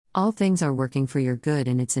All things are working for your good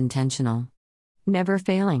and it's intentional. Never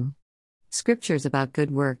failing. Scriptures about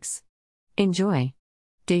good works. Enjoy.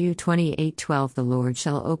 Deut 28:12 The Lord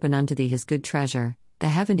shall open unto thee his good treasure, the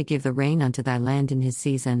heaven to give the rain unto thy land in his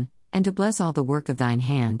season, and to bless all the work of thine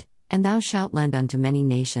hand, and thou shalt lend unto many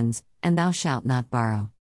nations, and thou shalt not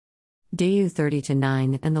borrow. Deut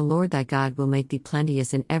 30:9 And the Lord thy God will make thee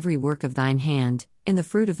plenteous in every work of thine hand, in the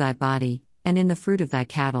fruit of thy body, and in the fruit of thy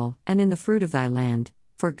cattle, and in the fruit of thy land,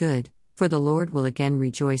 for good, for the Lord will again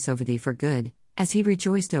rejoice over thee for good, as he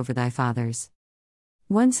rejoiced over thy fathers.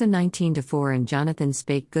 1 Sam 19:4 And Jonathan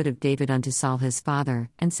spake good of David unto Saul his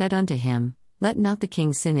father, and said unto him, Let not the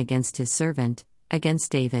king sin against his servant,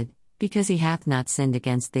 against David, because he hath not sinned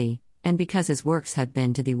against thee, and because his works have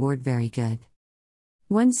been to thee ward very good.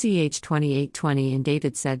 1 Ch 28:20 And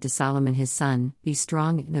David said to Solomon his son, Be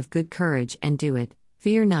strong and of good courage, and do it,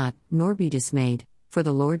 fear not, nor be dismayed, for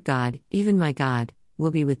the Lord God, even my God,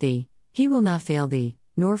 will be with thee, he will not fail thee,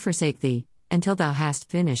 nor forsake thee, until thou hast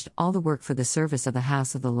finished all the work for the service of the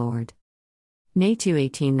house of the Lord. Nay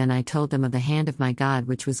 2:18 Then I told them of the hand of my God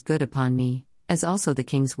which was good upon me, as also the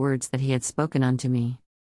king's words that he had spoken unto me.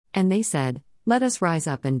 And they said, Let us rise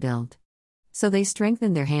up and build. So they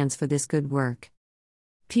strengthened their hands for this good work.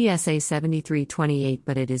 PSA 73:28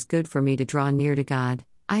 But it is good for me to draw near to God,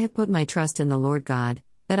 I have put my trust in the Lord God,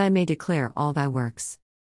 that I may declare all thy works.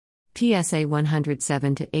 PSA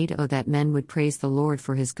 107:8 Oh that men would praise the Lord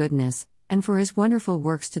for his goodness, and for his wonderful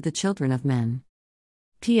works to the children of men.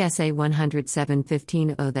 PSA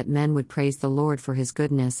 107:15 Oh that men would praise the Lord for his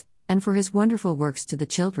goodness, and for his wonderful works to the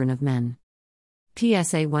children of men.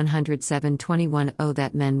 PSA 107:21 Oh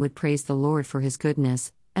that men would praise the Lord for his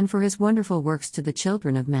goodness, and for his wonderful works to the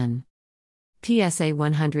children of men. PSA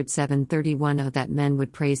 107:31 Oh that men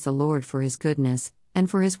would praise the Lord for his goodness, and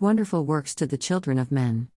for his wonderful works to the children of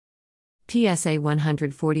men. PSA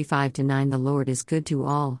 145:9 The Lord is good to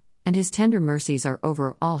all, and his tender mercies are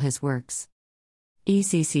over all his works.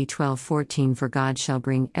 ECC 12:14 For God shall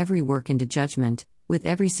bring every work into judgment, with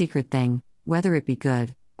every secret thing, whether it be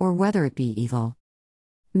good, or whether it be evil.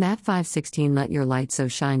 Matt 5:16 Let your light so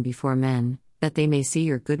shine before men, that they may see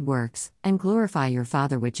your good works, and glorify your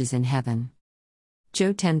Father which is in heaven.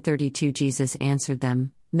 Joe 10:32 Jesus answered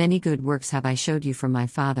them, Many good works have I showed you from my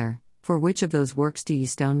Father, for which of those works do ye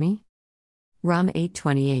stone me? Rom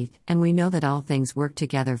 8:28 And we know that all things work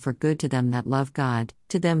together for good to them that love God,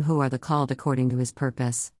 to them who are the called according to his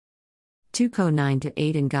purpose. 2 Cor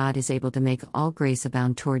 9:8 And God is able to make all grace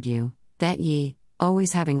abound toward you, that ye,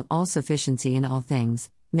 always having all sufficiency in all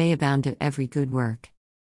things, may abound to every good work.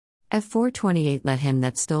 F 4:28 Let him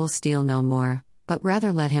that stole steal no more, but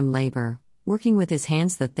rather let him labor, working with his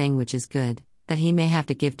hands the thing which is good, that he may have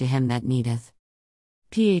to give to him that needeth.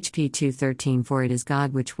 PHP 2:13 For it is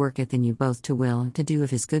God which worketh in you both to will and to do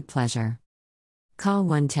of his good pleasure. Call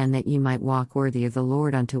 1:10 That ye might walk worthy of the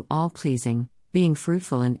Lord unto all pleasing, being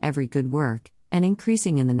fruitful in every good work, and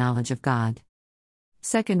increasing in the knowledge of God.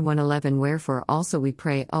 2 1:11 Wherefore also we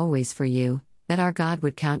pray always for you, that our God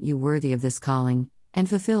would count you worthy of this calling, and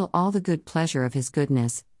fulfill all the good pleasure of his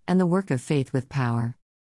goodness, and the work of faith with power.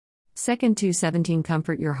 2 2:17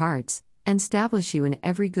 Comfort your hearts, and stablish you in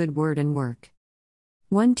every good word and work.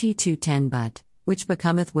 1 T 2:10 But, which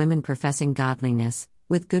becometh women professing godliness,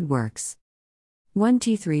 with good works. 1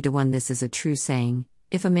 T 3:1 This is a true saying,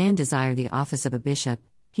 if a man desire the office of a bishop,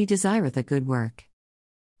 he desireth a good work.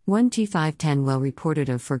 1 T 5:10 Well reported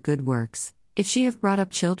of for good works, if she have brought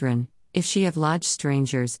up children, if she have lodged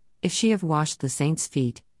strangers, if she have washed the saints'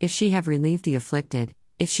 feet, if she have relieved the afflicted,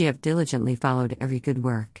 if she have diligently followed every good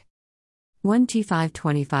work. 1 T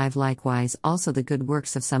 5:25 Likewise also the good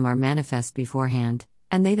works of some are manifest beforehand,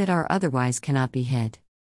 and they that are otherwise cannot be hid.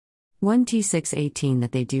 1 T 6:18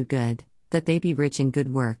 That they do good, that they be rich in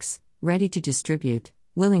good works, ready to distribute,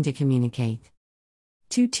 willing to communicate.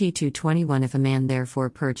 2 T 2:21 If a man therefore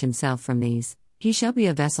purge himself from these, he shall be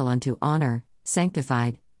a vessel unto honor,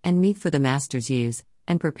 sanctified, and meet for the master's use,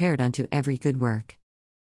 and prepared unto every good work.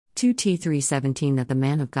 2 T 3:17 That the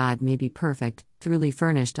man of God may be perfect, truly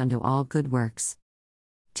furnished unto all good works.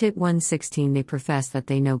 Tit 1:16 They profess that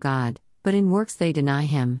they know God, but in works they deny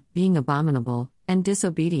him, being abominable, and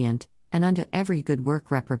disobedient, and unto every good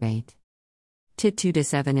work reprobate. Tit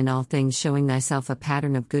 2:7 In all things showing thyself a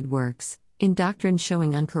pattern of good works, in doctrine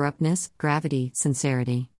showing uncorruptness, gravity,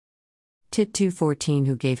 sincerity. Tit 2:14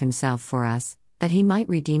 Who gave himself for us, that he might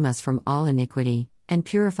redeem us from all iniquity, and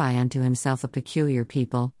purify unto himself a peculiar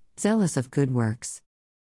people, zealous of good works.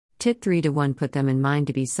 Tit 3:1 Put them in mind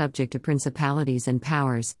to be subject to principalities and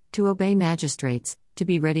powers, to obey magistrates, to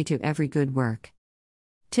be ready to every good work.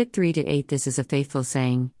 Tit 3:8 This is a faithful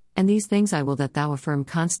saying, And these things I will that thou affirm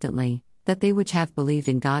constantly, that they which have believed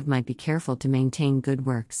in God might be careful to maintain good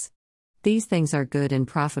works. These things are good and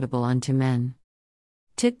profitable unto men.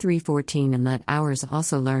 Tit 3:14 And let ours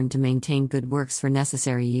also learn to maintain good works for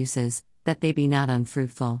necessary uses, that they be not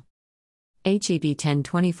unfruitful. Heb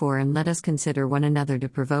 10:24 And let us consider one another to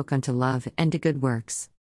provoke unto love and to good works.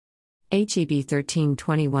 Heb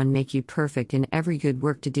 13:21 Make you perfect in every good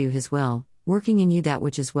work to do his will, working in you that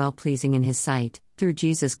which is well pleasing in his sight, through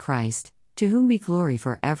Jesus Christ, to whom be glory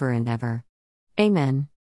for ever and ever. Amen.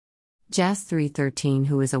 Jas 3:13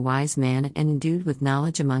 Who is a wise man and endued with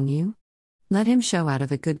knowledge among you? Let him show out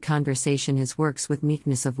of a good conversation his works with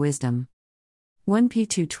meekness of wisdom. 1 Pet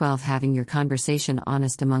 2:12 Having your conversation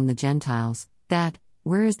honest among the Gentiles, that,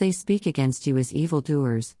 whereas they speak against you as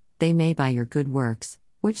evildoers, they may by your good works,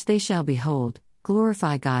 which they shall behold,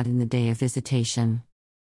 glorify God in the day of visitation.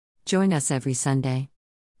 Join us every Sunday.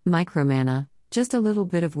 Micromanna, just a little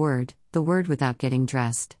bit of word, the word without getting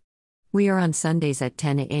dressed. We are on Sundays at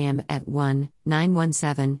 10 a.m. at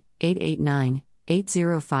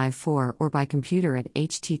 1-917-889-8054 or by computer at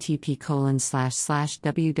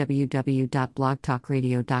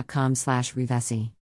http://www.blogtalkradio.com/revesi.